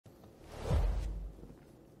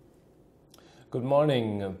Good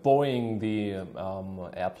morning. Boeing, the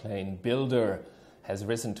airplane builder, has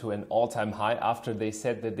risen to an all-time high after they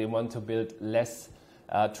said that they want to build less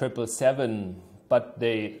 777, but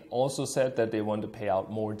they also said that they want to pay out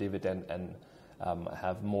more dividend and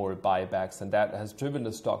have more buybacks, and that has driven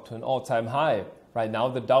the stock to an all-time high. Right now,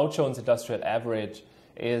 the Dow Jones Industrial Average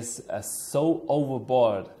is so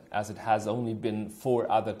overbought as it has only been 4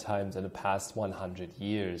 other times in the past 100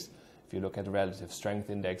 years. If you look at the relative strength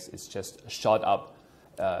index, it's just shot up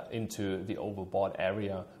into the overbought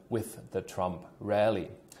area with the Trump rally.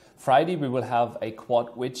 Friday, we will have a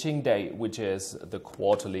quad witching day, which is the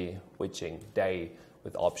quarterly witching day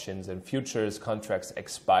with options and futures contracts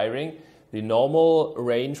expiring. The normal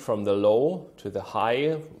range from the low to the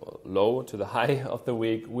high of the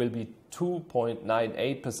week will be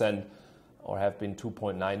 2.98% or have been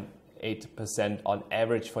 2.98% on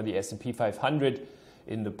average for the S&P 500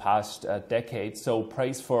 in the past decade. So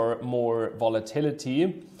praise for more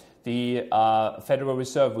volatility. The Federal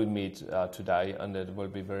Reserve will meet today, and it will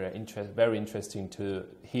be very interesting to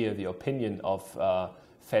hear the opinion of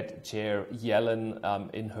Fed Chair Yellen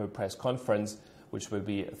in her press conference, which will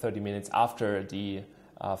be 30 minutes after the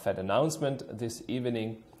Fed announcement this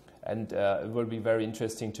evening. And it will be very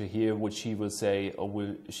interesting to hear what she will say,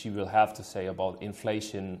 or she will have to say about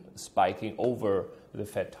inflation spiking over the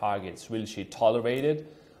Fed targets. Will she tolerate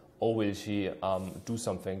it, or will she do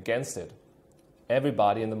something against it?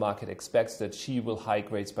 Everybody in the market expects that she will hike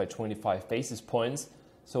rates by 25 basis points,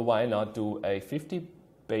 so why not do a 50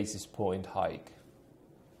 basis point hike?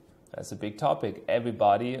 That's a big topic.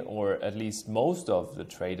 Everybody, or at least most of the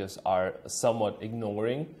traders, are somewhat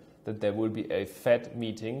ignoring that there will be a Fed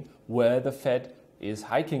meeting where the Fed is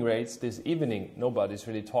hiking rates this evening. Nobody's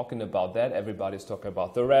really talking about that. Everybody's talking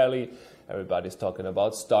about the rally. Everybody's talking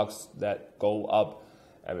about stocks that go up.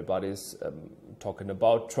 Everybody's talking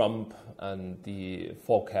about Trump and the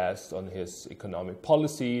forecast on his economic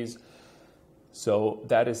policies. So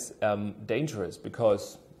that is dangerous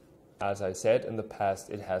because, as I said in the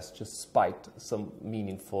past, it has just spiked some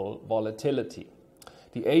meaningful volatility.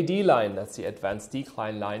 The AD line, that's the advanced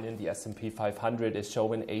decline line in the S&P 500, is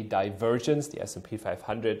showing a divergence. The S&P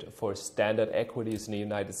 500 for standard equities in the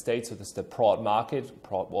United States, so this is the broad market,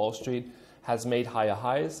 broad Wall Street, has made higher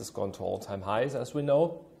highs. It's gone to all-time highs, as we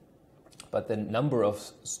know. But the number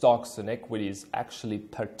of stocks and equities actually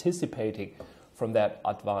participating from that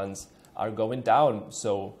advance are going down.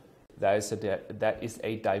 So that is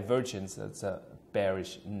a divergence. That's a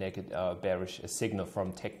bearish signal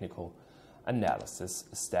from technical analysis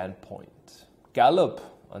standpoint. Gallup,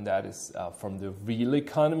 and that is from the real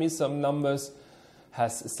economy, some numbers,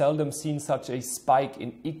 has seldom seen such a spike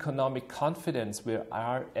in economic confidence. We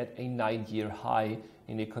are at a 9-year high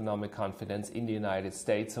in economic confidence in the United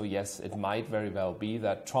States. So yes, it might very well be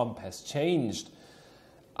that Trump has changed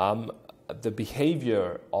the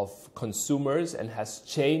behavior of consumers and has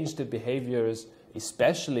changed the behaviors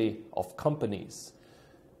especially of companies.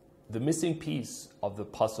 The missing piece of the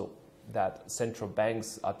puzzle that central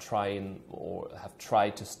banks are trying or have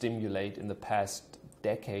tried to stimulate in the past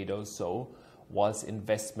decade or so was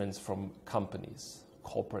investments from companies,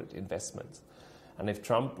 corporate investments. And if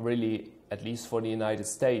Trump really, at least for the United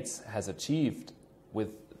States, has achieved with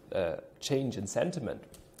change in sentiment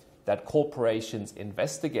that corporations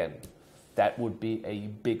invest again, that would be a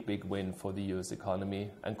big, big win for the US economy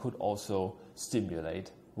and could also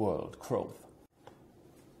stimulate world growth.